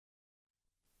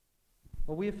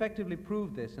Well, we effectively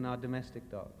proved this in our domestic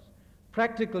dogs.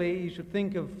 Practically, you should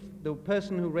think of the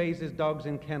person who raises dogs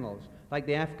in kennels, like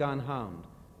the Afghan hound,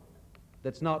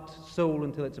 that's not sold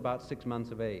until it's about 6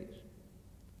 months of age.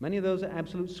 Many of those are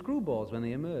absolute screwballs when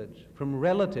they emerge, from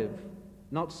relative,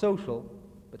 not social,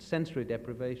 but sensory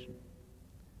deprivation.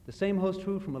 The same holds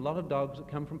true from a lot of dogs that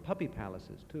come from puppy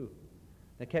palaces, too.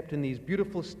 They're kept in these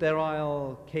beautiful,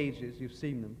 sterile cages, you've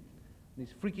seen them.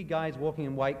 These freaky guys walking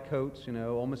in white coats, you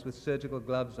know, almost with surgical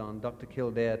gloves on, Dr.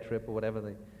 Kildare trip or whatever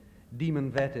the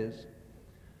demon vet is.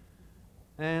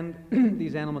 And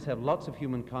these animals have lots of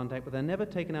human contact, but they're never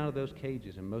taken out of those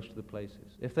cages in most of the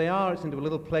places. If they are, it's into a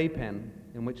little playpen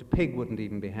in which a pig wouldn't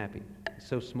even be happy. It's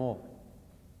so small.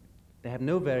 They have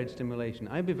no varied stimulation.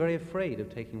 I'd be very afraid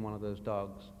of taking one of those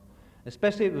dogs,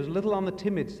 especially if it was a little on the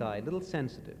timid side, a little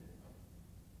sensitive.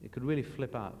 It could really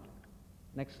flip out.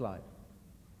 Next slide.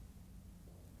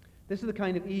 This is the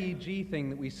kind of EEG thing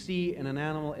that we see in an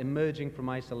animal emerging from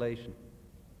isolation.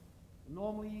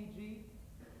 Normal EEG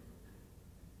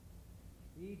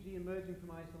emerging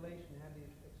from isolation have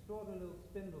these extraordinary little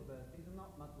spindle bursts. These are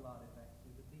not muscle artifacts,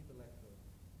 these are deep electrodes.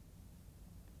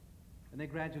 And they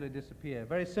gradually disappear. A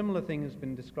very similar thing has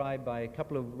been described by a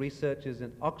couple of researchers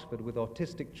in Oxford with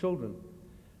autistic children.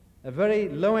 A very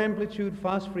low amplitude,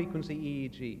 fast frequency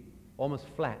EEG, almost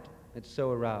flat, it's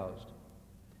so aroused.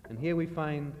 And here we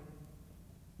find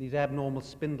these abnormal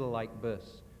spindle-like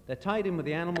bursts. They're tied in with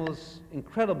the animal's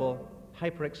incredible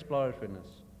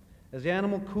hyper-exploratoriness. As the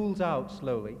animal cools out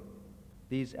slowly,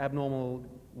 these abnormal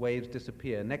waves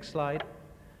disappear. Next slide.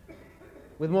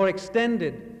 With more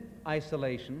extended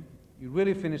isolation, you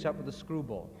really finish up with a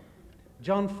screwball.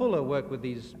 John Fuller worked with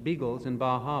these beagles in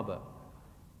Bar Harbor.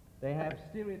 They have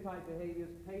stereotyped behaviors,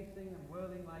 pacing and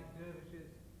whirling like dervishes.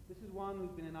 This is one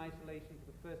who's been in isolation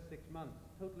for the first 6 months,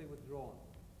 totally withdrawn,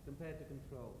 compared to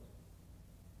controls.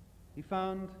 He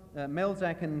found,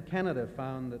 Melzack in Canada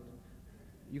found that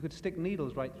you could stick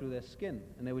needles right through their skin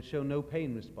and they would show no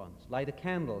pain response. Light a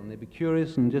candle and they'd be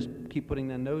curious and just keep putting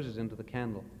their noses into the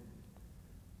candle.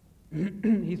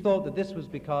 He thought that this was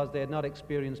because they had not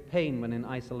experienced pain when in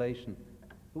isolation.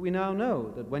 But we now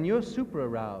know that when you're super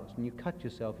aroused and you cut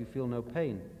yourself, you feel no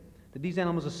pain. That these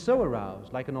animals are so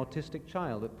aroused, like an autistic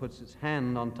child that puts its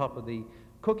hand on top of the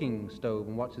cooking stove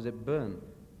and watches it burn.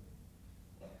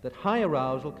 That high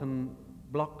arousal can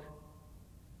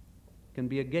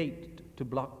be a gate to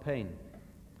block pain.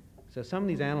 So some of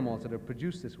these animals that are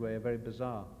produced this way are very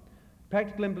bizarre.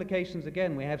 Practical implications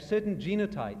again, we have certain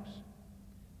genotypes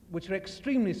which are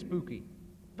extremely spooky,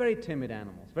 very timid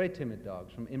animals, very timid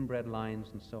dogs from inbred lines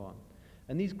and so on.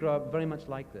 And these grow up very much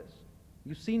like this.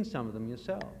 You've seen some of them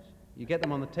yourselves. You get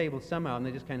them on the table somehow and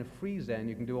they just kind of freeze there and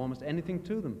you can do almost anything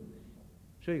to them.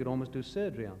 Sure, you could almost do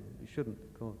surgery on them. You shouldn't,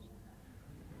 of course.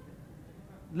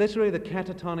 Literally the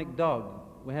catatonic dog.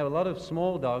 We have a lot of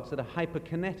small dogs that are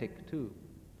hyperkinetic too,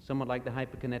 somewhat like the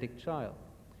hyperkinetic child.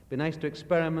 Be nice to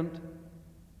experiment.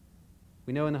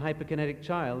 We know in the hyperkinetic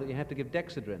child that you have to give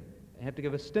dexedrine. You have to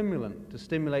give a stimulant to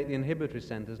stimulate the inhibitory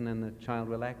centers and then the child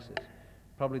relaxes.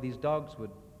 Probably these dogs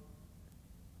would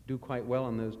do quite well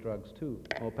on those drugs too.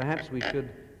 Or perhaps we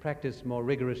should practice more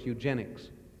rigorous eugenics,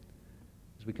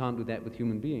 because we can't do that with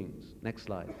human beings. Next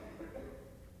slide.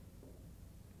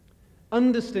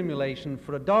 Understimulation,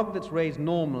 for a dog that's raised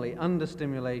normally,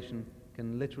 understimulation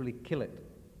can literally kill it.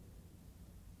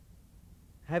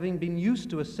 Having been used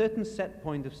to a certain set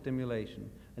point of stimulation,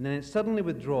 and then it's suddenly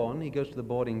withdrawn, he goes to the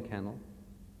boarding kennel,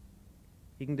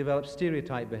 he can develop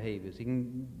stereotype behaviors, he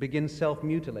can begin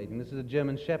self-mutilating. This is a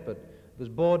German Shepherd. It was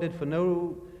boarded for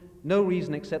no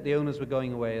reason except the owners were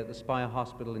going away at the Spire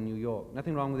Hospital in New York.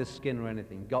 Nothing wrong with his skin or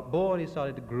anything. Got bored, he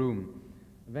started to groom.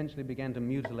 Eventually began to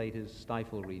mutilate his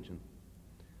stifle region.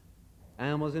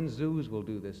 Animals in zoos will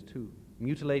do this too,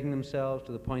 mutilating themselves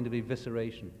to the point of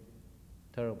evisceration.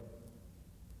 Terrible.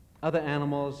 Other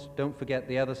animals, don't forget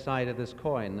the other side of this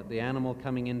coin, that the animal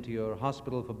coming into your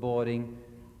hospital for boarding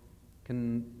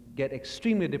can get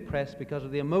extremely depressed because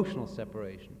of the emotional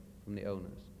separation from the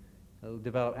owners. They'll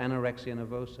develop anorexia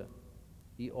nervosa,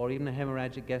 or even a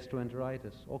hemorrhagic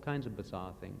gastroenteritis, all kinds of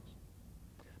bizarre things.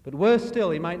 But worse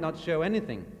still, he might not show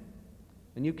anything,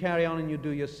 and you carry on and you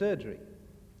do your surgery.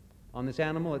 On this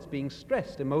animal, it's being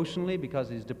stressed emotionally because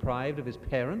he's deprived of his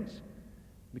parents,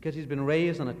 because he's been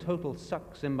raised on a total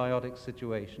suck symbiotic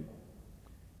situation.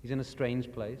 He's in a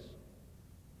strange place.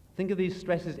 Think of these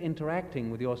stresses interacting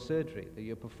with your surgery that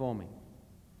you're performing.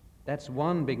 That's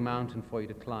one big mountain for you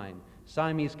to climb.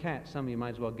 Siamese cats, some of you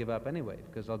might as well give up anyway,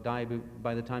 because they'll die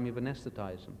by the time you've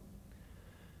anesthetized them.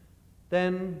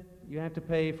 Then you have to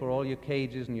pay for all your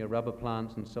cages and your rubber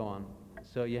plants and so on.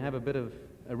 So you have a bit of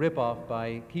a rip-off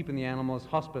by keeping the animals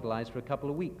hospitalized for a couple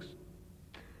of weeks.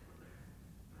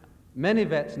 Many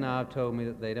vets now have told me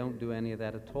that they don't do any of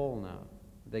that at all now.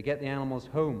 They get the animals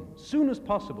home as soon as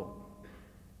possible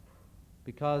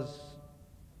because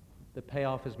the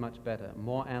payoff is much better.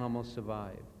 More animals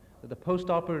survive. That the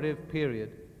post-operative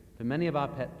period for many of our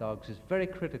pet dogs is very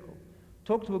critical.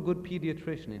 Talk to a good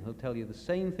pediatrician and he'll tell you the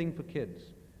same thing for kids.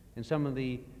 In some of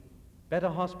the better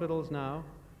hospitals now,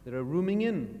 there are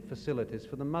rooming-in facilities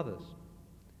for the mothers.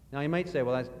 Now you might say,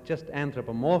 well, that's just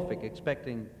anthropomorphic,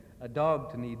 expecting a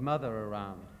dog to need mother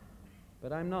around.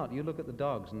 But I'm not. You look at the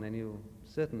dogs and then you'll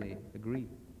certainly agree.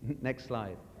 Next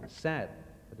slide. It's sad,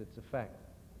 but it's a fact.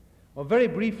 Well, very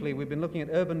briefly, we've been looking at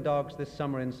urban dogs this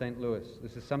summer in St. Louis.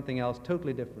 This is something else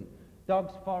totally different.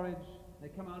 Dogs forage, they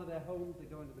come out of their homes, they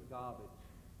go into the garbage.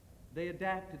 They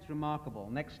adapt, it's remarkable.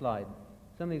 Next slide.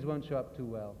 Some of these won't show up too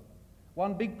well.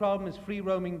 One big problem is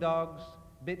free-roaming dogs.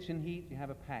 Bitch in heat, you have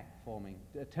a pack forming,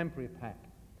 a temporary pack.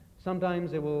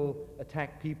 Sometimes they will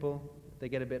attack people. They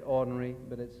get a bit ordinary,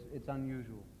 but it's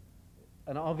unusual.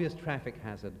 An obvious traffic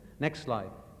hazard. Next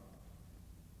slide.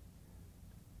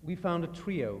 We found a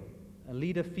trio, a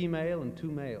leader female and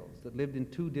 2 males, that lived in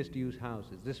 2 disused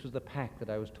houses. This was the pack that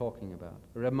I was talking about,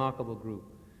 a remarkable group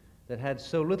that had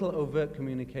so little overt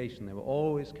communication. They were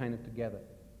always kind of together.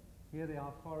 Here they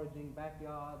are foraging,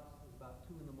 backyards. It's about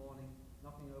 2 in the morning,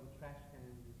 knocking over trash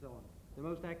cans and so on. They're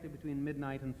most active between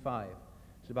midnight and 5.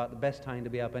 It's about the best time to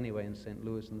be up anyway in St.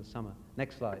 Louis in the summer.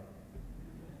 Next slide.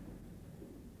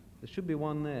 There should be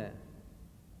one there.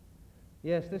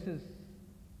 Yes, this is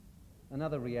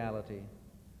another reality.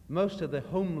 Most of the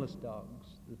homeless dogs,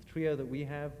 the trio that we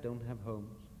have, don't have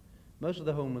homes. Most of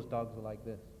the homeless dogs are like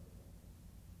this.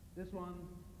 This one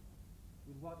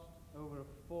was watched over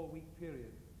a 4-week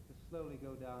period to slowly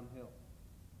go downhill.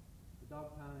 The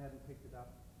dog pound hadn't picked it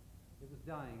up. It was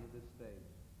dying at this stage.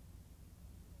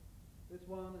 This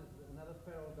one is another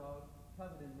feral dog,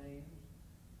 covered in mange.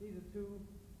 These are 2.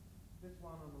 This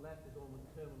one on the left is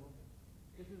almost terminal.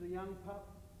 This is a young pup,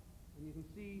 and you can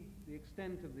see the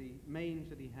extent of the mange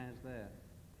that he has there.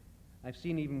 I've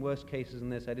seen even worse cases than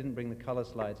this. I didn't bring the color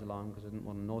slides along because I didn't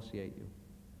want to nauseate you.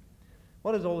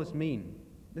 What does all this mean?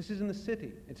 This is in the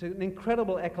city. It's an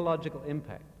incredible ecological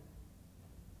impact.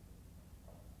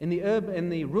 In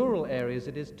the rural areas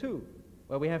it is too,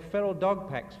 where we have feral dog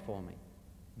packs forming,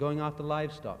 going after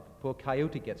livestock. Poor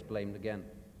coyote gets blamed again.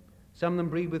 Some of them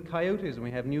breed with coyotes, and we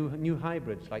have new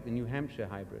hybrids, like the New Hampshire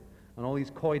hybrid, and all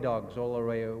these coy dogs all the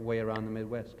way around the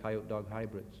Midwest, coyote dog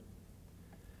hybrids.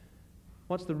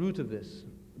 What's the root of this?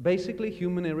 Basically,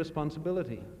 human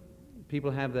irresponsibility. People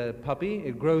have their puppy,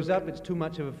 it grows up, it's too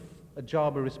much of a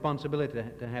job or responsibility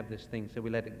to have this thing, so we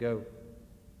let it go.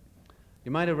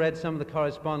 You might have read some of the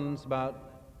correspondence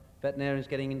about veterinarians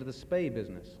getting into the spay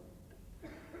business.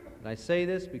 And I say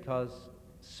this because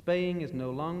spaying is no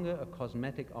longer a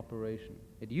cosmetic operation.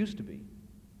 It used to be.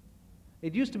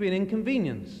 It used to be an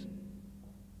inconvenience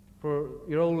for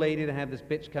your old lady to have this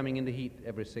bitch coming into heat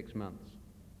every 6 months.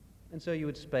 And so you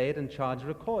would spay it and charge her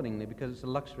accordingly because it's a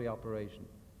luxury operation.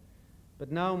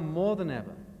 But now, more than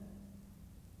ever,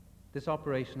 this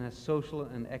operation has social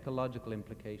and ecological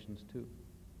implications too.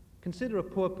 Consider a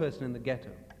poor person in the ghetto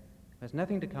who has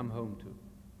nothing to come home to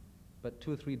but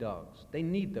 2 or 3 dogs. They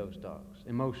need those dogs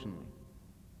emotionally.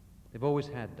 They've always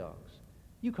had dogs.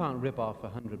 You can't rip off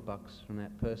 $100 from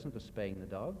that person for spaying the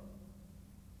dog.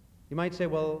 You might say,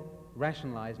 well,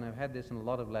 rationalize, and I've had this in a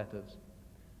lot of letters.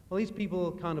 Well, these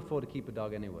people can't afford to keep a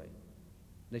dog anyway.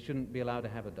 They shouldn't be allowed to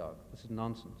have a dog. This is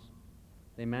nonsense.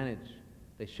 They manage.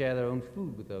 They share their own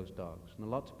food with those dogs, and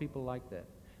lots of people like that.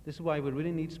 This is why we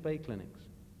really need spay clinics.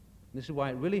 This is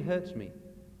why it really hurts me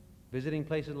visiting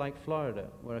places like Florida,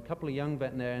 where a couple of young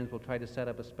veterinarians will try to set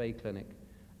up a spay clinic,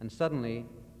 and suddenly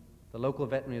the local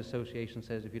veterinary association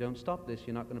says, if you don't stop this,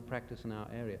 you're not going to practice in our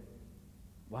area.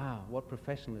 Wow, what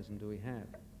professionalism do we have?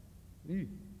 Ew,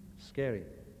 scary.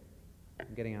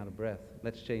 I'm getting out of breath.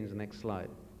 Let's change the next slide.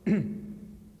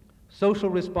 Social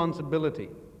responsibility.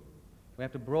 We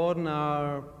have to broaden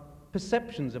our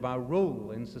perceptions of our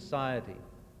role in society,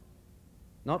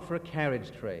 not for a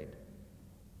carriage trade.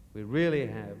 We really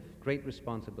have great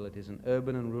responsibilities in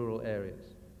urban and rural areas,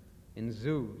 in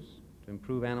zoos, to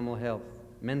improve animal health,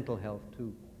 mental health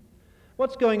too.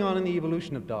 What's going on in the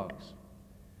evolution of dogs?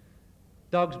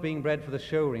 Dogs being bred for the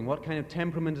show ring. What kind of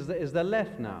temperament is there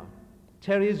left now?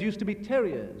 Terriers used to be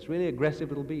terriers, really aggressive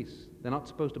little beasts. They're not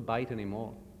supposed to bite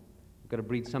anymore. We've got to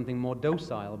breed something more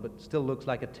docile, but still looks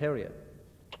like a terrier.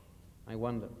 I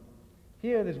wonder.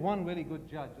 Here, there's one really good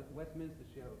judge at the Westminster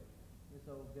show, this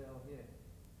old girl here.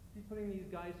 She's putting these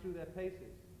guys through their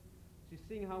paces. She's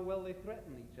seeing how well they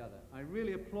threaten each other. I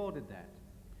really applauded that.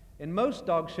 In most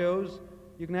dog shows,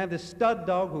 you can have this stud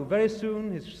dog who very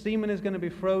soon his semen is going to be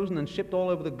frozen and shipped all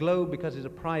over the globe because he's a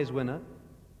prize winner.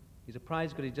 He's a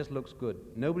prize because he just looks good.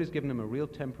 Nobody's given him a real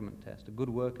temperament test, a good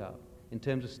workout, in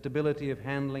terms of stability of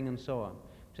handling and so on,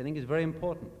 which I think is very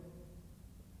important.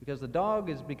 Because the dog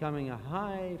is becoming a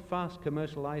high, fast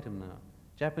commercial item now.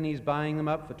 Japanese buying them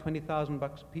up for 20,000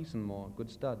 bucks a piece and more,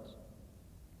 good studs.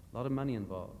 A lot of money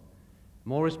involved.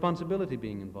 More responsibility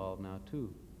being involved now,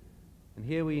 too. And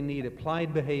here we need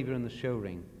applied behavior in the show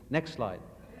ring. Next slide.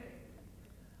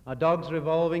 Our dogs are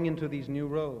evolving into these new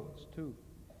roles, too,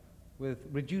 with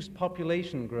reduced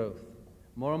population growth.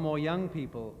 More and more young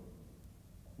people,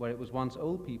 where it was once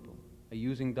old people, are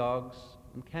using dogs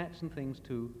and cats and things,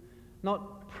 too,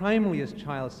 not primarily as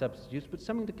child substitutes, but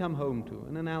something to come home to,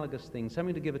 an analogous thing,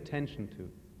 something to give attention to,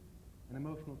 an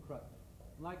emotional crutch.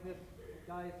 Like this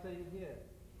guy is saying here,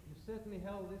 you certainly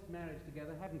held this marriage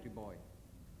together, haven't you, boy?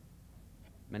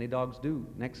 Many dogs do.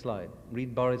 Next slide.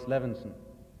 Read Boris Levinson.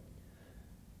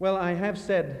 Well, I have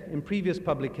said in previous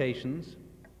publications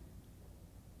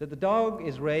that the dog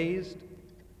is raised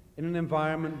in an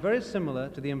environment very similar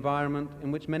to the environment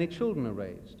in which many children are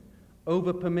raised.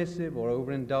 Over-permissive or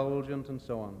over-indulgent and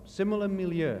so on. Similar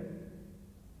milieu.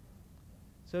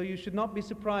 So you should not be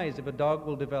surprised if a dog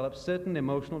will develop certain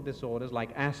emotional disorders like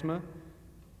asthma,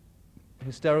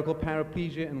 hysterical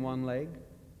paraplegia in one leg,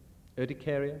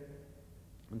 urticaria,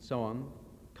 and so on,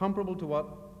 comparable to what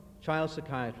child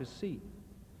psychiatrists see.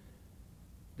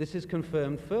 This is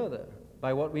confirmed further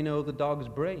by what we know of the dog's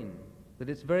brain, that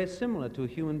it's very similar to a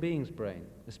human being's brain,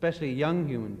 especially a young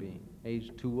human being,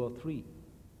 age 2 or 3.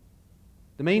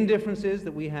 The main difference is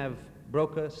that we have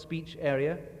Broca speech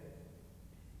area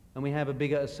and we have a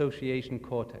bigger association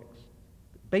cortex.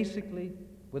 Basically,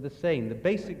 we're the same, the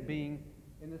basic being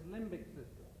in this limbic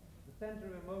system, the center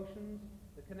of emotions,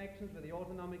 the connections with the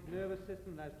autonomic nervous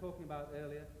system that I was talking about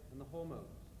earlier, and the hormones.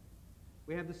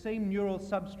 We have the same neural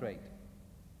substrate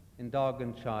in dog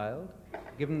and child.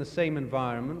 Given the same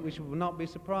environment, we should not be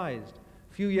surprised.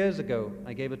 A few years ago,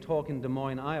 I gave a talk in Des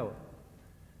Moines, Iowa.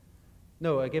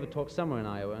 No, I gave a talk somewhere in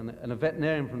Iowa, and a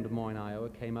veterinarian from Des Moines, Iowa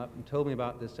came up and told me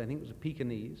about this. I think it was a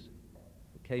Pekingese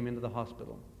that came into the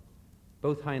hospital.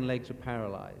 Both hind legs were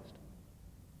paralyzed.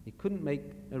 He couldn't make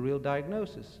a real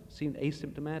diagnosis. It seemed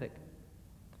asymptomatic.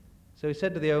 So he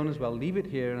said to the owners, well, leave it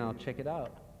here and I'll check it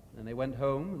out. And they went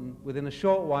home, and within a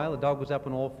short while, the dog was up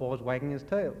on all fours wagging his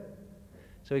tail.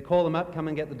 So he called them up, come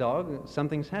and get the dog.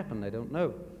 Something's happened, I don't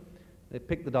know. They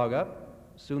picked the dog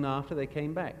up. Soon after, they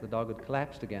came back. The dog had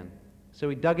collapsed again. So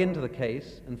he dug into the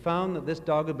case and found that this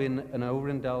dog had been an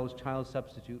overindulged child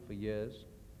substitute for years.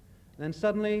 And then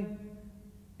suddenly,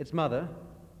 its mother,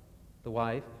 the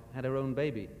wife, had her own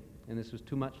baby, and this was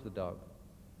too much for the dog.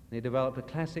 And he developed a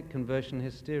classic conversion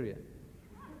hysteria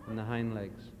in the hind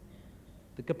legs.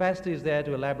 The capacity is there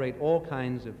to elaborate all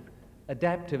kinds of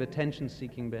adaptive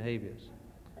attention-seeking behaviors.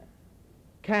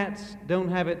 Cats don't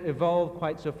have it evolved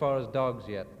quite so far as dogs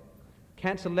yet.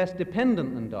 Cats are less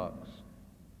dependent than dogs,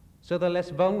 so they're less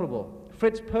vulnerable.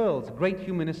 Fritz Perls, a great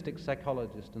humanistic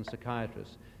psychologist and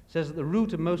psychiatrist, says that the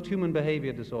root of most human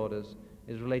behavior disorders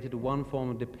is related to one form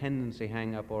of dependency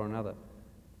hang-up or another.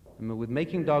 And with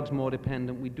making dogs more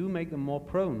dependent, we do make them more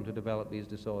prone to develop these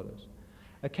disorders.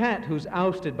 A cat who's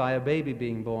ousted by a baby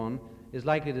being born is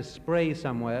likely to spray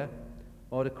somewhere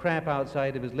or to crap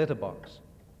outside of his litter box.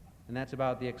 And that's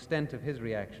about the extent of his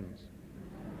reactions.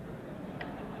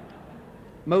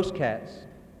 Most cats,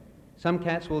 some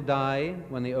cats will die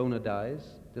when the owner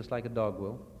dies, just like a dog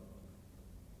will.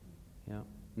 Yeah,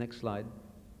 next slide.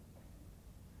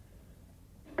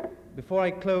 Before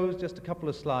I close, just a couple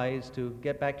of slides to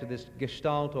get back to this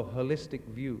gestalt or holistic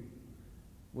view.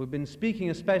 We've been speaking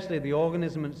especially of the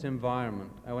organism and its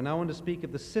environment. I now want to speak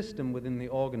of the system within the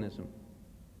organism.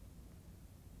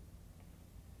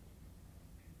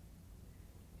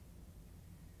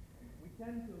 We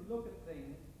tend to look at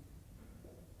things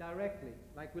directly,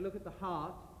 like we look at the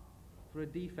heart for a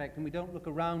defect and we don't look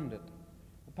around it.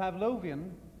 The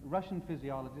Pavlovian, Russian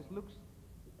physiologist, looks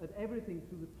at everything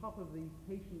through the top of the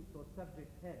patient's or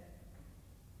subject's head,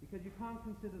 because you can't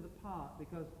consider the part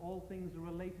because all things are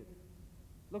related.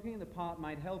 Looking at the part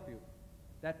might help you.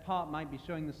 That part might be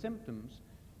showing the symptoms,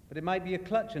 but it might be your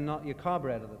clutch and not your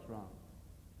carburetor that's wrong.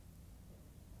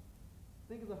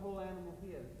 Think of the whole animal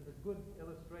here. This is a good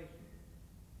illustration.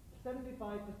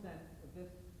 75% of this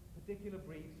particular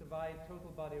breed survive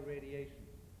total body radiation.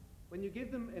 When you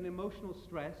give them an emotional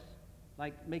stress,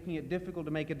 like making it difficult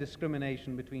to make a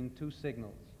discrimination between two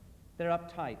signals, they're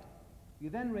uptight. You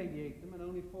then radiate them and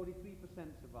only 43%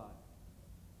 survive.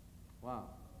 Wow.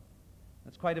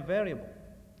 That's quite a variable.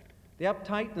 The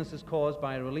uptightness is caused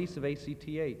by a release of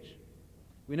ACTH.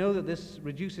 We know that this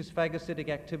reduces phagocytic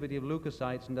activity of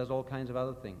leukocytes and does all kinds of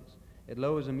other things. It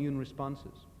lowers immune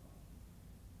responses.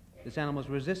 This animal's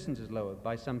resistance is lowered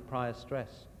by some prior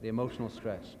stress, the emotional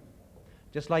stress.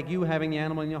 Just like you having the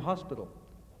animal in your hospital,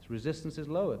 its resistance is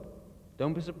lowered.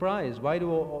 Don't be surprised. Why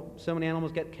do so many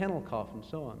animals get kennel cough and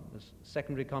so on? There's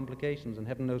secondary complications and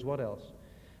heaven knows what else.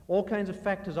 All kinds of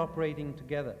factors operating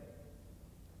together.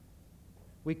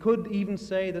 We could even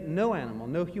say that no animal,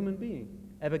 no human being,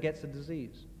 ever gets a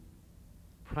disease,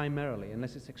 primarily,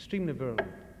 unless it's extremely virulent.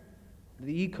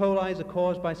 The E. coli are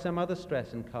caused by some other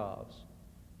stress in calves,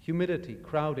 humidity,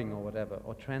 crowding or whatever,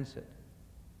 or transit.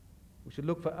 We should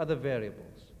look for other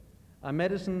variables. Our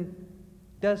medicine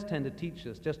does tend to teach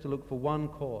us just to look for one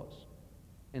cause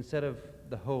instead of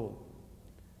the whole.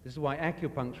 This is why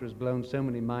acupuncture has blown so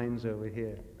many minds over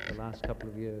here the last couple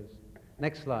of years.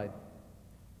 Next slide.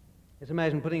 Let's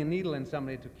imagine putting a needle in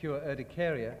somebody to cure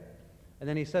urticaria, and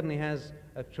then he suddenly has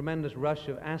a tremendous rush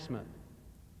of asthma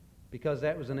because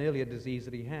that was an earlier disease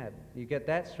that he had. You get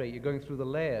that straight, you're going through the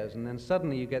layers, and then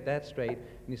suddenly you get that straight,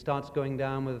 and he starts going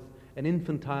down with an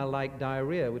infantile-like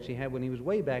diarrhea, which he had when he was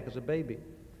way back as a baby.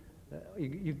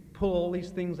 You pull all these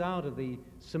things out of the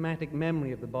somatic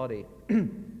memory of the body.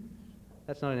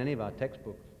 That's not in any of our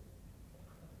textbooks.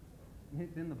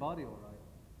 It's in the body, all right.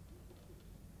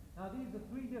 Now, these are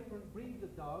 3 different breeds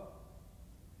of dogs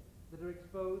that are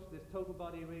exposed to this total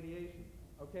body radiation.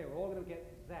 Okay, we're all going to get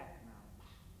zapped now.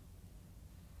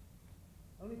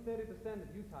 Only 30%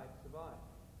 of you types survive.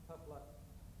 Tough luck.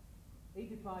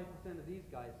 85% of these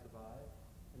guys survive,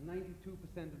 and 92%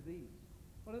 of these.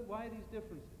 Why are these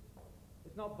differences?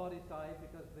 It's not body size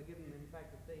because they're given, in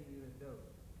fact, the same unit dose.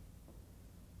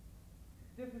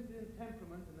 Differences in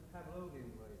temperament in the Pavlovian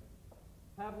way.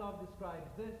 Pavlov describes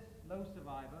this low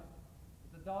survivor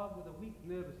as a dog with a weak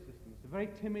nervous system. It's a very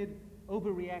timid,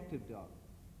 overreactive dog.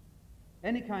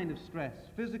 Any kind of stress,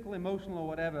 physical, emotional, or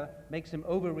whatever, makes him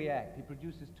overreact. He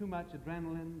produces too much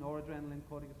adrenaline, noradrenaline,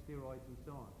 corticosteroids, and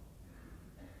so on.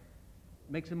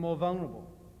 Makes him more vulnerable.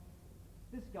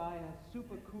 This guy is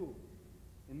super cool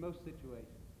in most situations.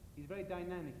 He's very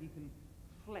dynamic. He can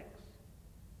flex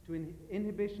to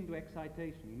inhibition to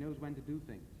excitation. He knows when to do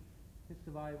things. His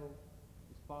survival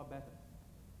is far better.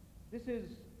 This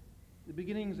is the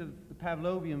beginnings of the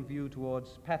Pavlovian view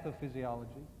towards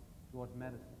pathophysiology, towards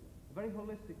medicine. A very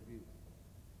holistic view.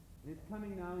 And it's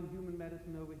coming now in human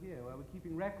medicine over here, where we're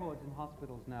keeping records in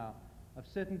hospitals now of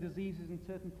certain diseases and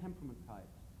certain temperament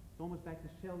types. It's almost back to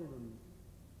Sheldon's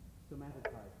somatotype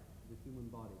of the human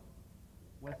body,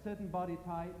 where certain body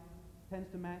type tends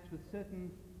to match with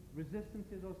certain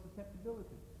resistances or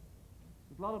susceptibilities.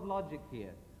 There's a lot of logic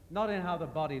here, not in how the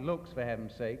body looks, for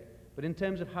heaven's sake, but in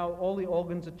terms of how all the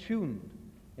organs are tuned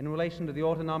in relation to the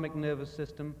autonomic nervous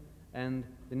system and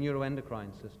the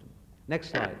neuroendocrine system. Next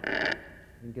slide. I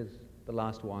think is the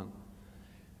last one.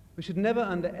 We should never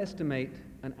underestimate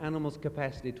an animal's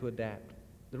capacity to adapt.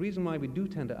 The reason why we do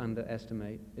tend to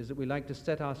underestimate is that we like to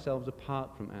set ourselves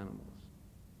apart from animals.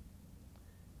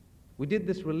 We did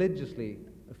this religiously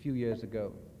a few years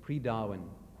ago, pre-Darwin,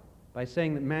 by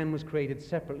saying that man was created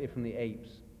separately from the apes.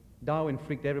 Darwin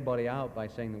freaked everybody out by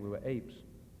saying that we were apes.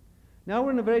 Now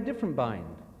we're in a very different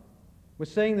bind. We're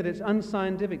saying that it's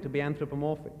unscientific to be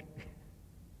anthropomorphic.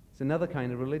 It's another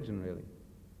kind of religion, really.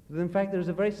 But in fact, there's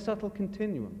a very subtle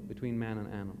continuum between man and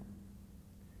animal.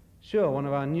 Sure, one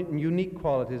of our unique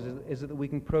qualities is that we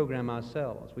can program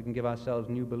ourselves. We can give ourselves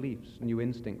new beliefs, new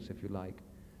instincts, if you like,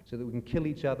 so that we can kill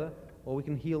each other or we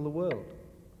can heal the world.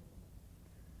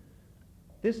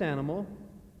 This animal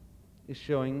is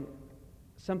showing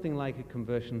something like a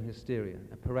conversion hysteria,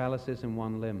 a paralysis in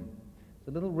one limb. It's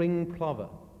a little ring plover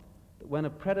that when a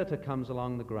predator comes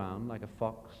along the ground, like a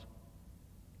fox,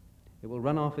 it will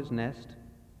run off its nest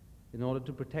in order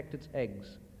to protect its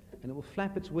eggs, and it will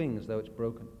flap its wings as though it's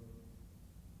broken.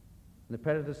 And the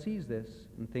predator sees this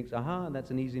and thinks, aha, that's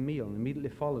an easy meal, and immediately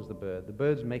follows the bird. The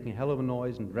bird's making a hell of a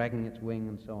noise and dragging its wing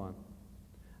and so on.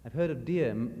 I've heard of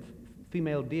deer,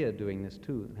 female deer doing this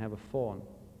too, and have a fawn,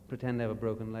 pretend they have a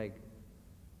broken leg.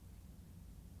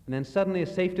 And then suddenly, a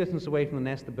safe distance away from the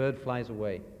nest, the bird flies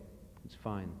away. It's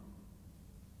fine.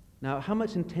 Now, how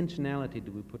much intentionality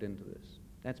do we put into this?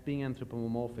 That's being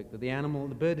anthropomorphic, that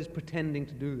the bird is pretending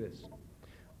to do this.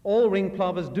 All ring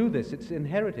plovers do this. It's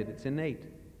inherited. It's innate.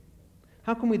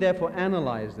 How can we therefore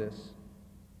analyze this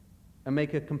and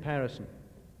make a comparison?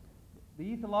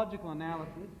 The ethological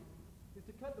analysis is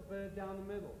to cut the bird down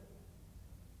the middle.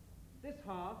 This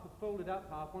half, the folded up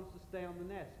half, wants to stay on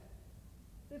the nest.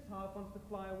 This half wants to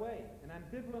fly away, an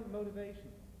ambivalent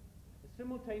motivation. The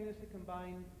simultaneously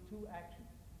combine two actions.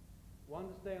 One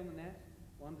to stay on the nest,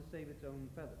 one to save its own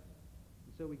feathers.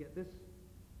 And so we get this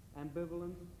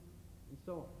ambivalence and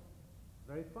so on.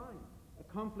 Very fine. A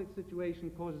conflict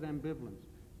situation causes ambivalence.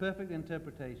 Perfect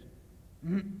interpretation.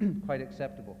 Quite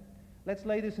acceptable. Let's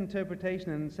lay this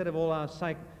interpretation, and instead of all our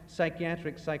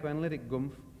psychiatric, psychoanalytic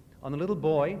gumph, on a little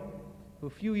boy who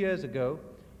a few years ago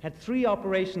had 3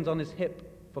 operations on his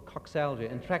hip for coxalgia,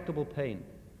 intractable pain.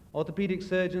 Orthopedic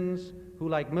surgeons, who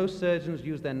like most surgeons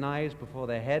use their knives before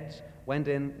their heads, went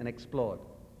in and explored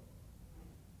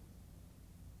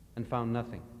and found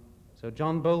nothing. So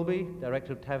John Bowlby,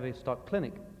 director of Tavistock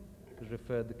Clinic, has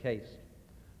referred the case.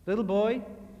 Little boy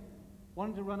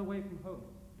wanted to run away from home.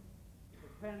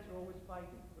 His parents were always fighting,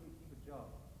 couldn't keep a job.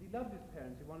 He loved his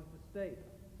parents, he wanted to stay.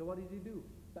 So what did he do?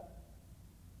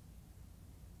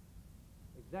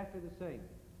 Exactly the same.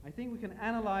 I think we can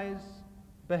analyze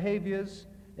behaviors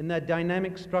in their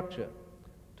dynamic structure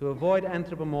to avoid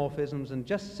anthropomorphisms and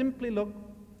just simply look,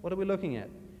 what are we looking at?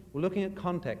 We're looking at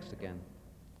context again.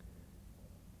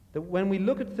 That when we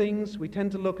look at things, we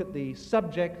tend to look at the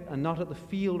subject and not at the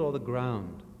field or the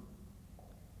ground.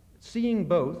 Seeing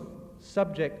both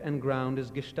subject and ground is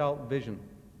Gestalt vision.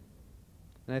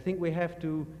 And I think we have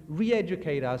to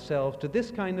re-educate ourselves to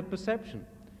this kind of perception.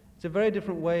 It's a very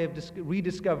different way of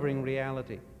rediscovering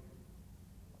reality.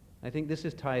 I think this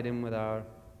is tied in with our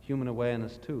human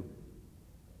awareness too.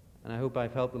 And I hope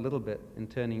I've helped a little bit in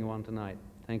turning you on tonight.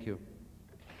 Thank you.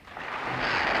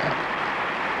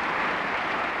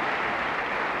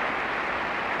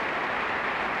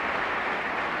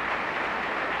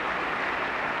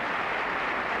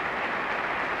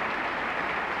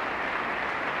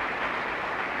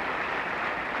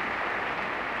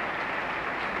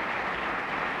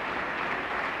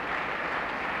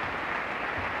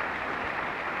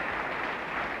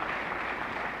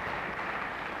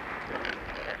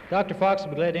 Dr. Fox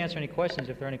will be glad to answer any questions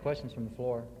if there are any questions from the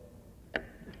floor.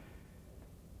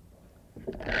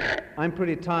 I'm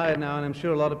pretty tired now, and I'm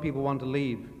sure a lot of people want to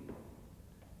leave.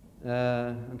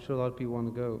 I'm sure a lot of people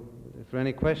want to go. If there are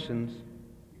any questions.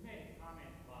 You made a comment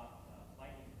about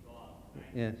biting dogs.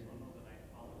 Yes. I don't know that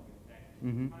I followed you exactly.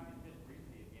 Mm-hmm. Comment just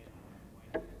briefly again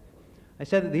on that point. I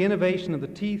said that the innovation of the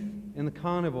teeth in the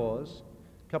carnivores,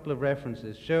 a couple of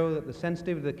references, show that the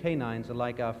sensitivity of the canines are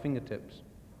like our fingertips.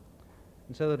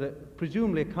 And so that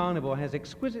presumably a carnivore has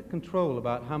exquisite control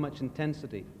about how much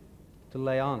intensity to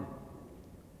lay on.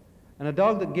 And a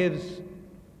dog that gives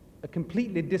a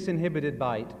completely disinhibited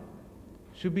bite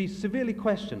should be severely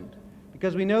questioned,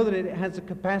 because we know that it has the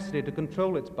capacity to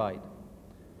control its bite.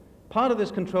 Part of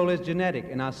this control is genetic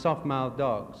in our soft-mouthed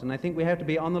dogs, and I think we have to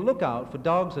be on the lookout for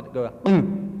dogs that go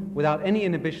without any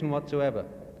inhibition whatsoever.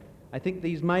 I think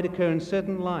these might occur in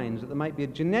certain lines, that there might be a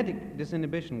genetic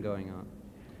disinhibition going on.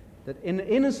 That in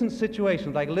innocent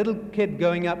situations, like a little kid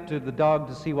going up to the dog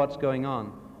to see what's going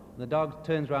on, the dog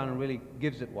turns around and really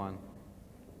gives it one.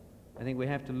 I think we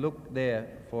have to look there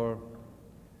for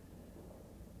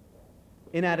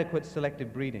inadequate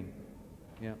selective breeding.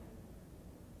 Yeah.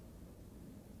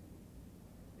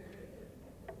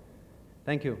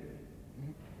 Thank you.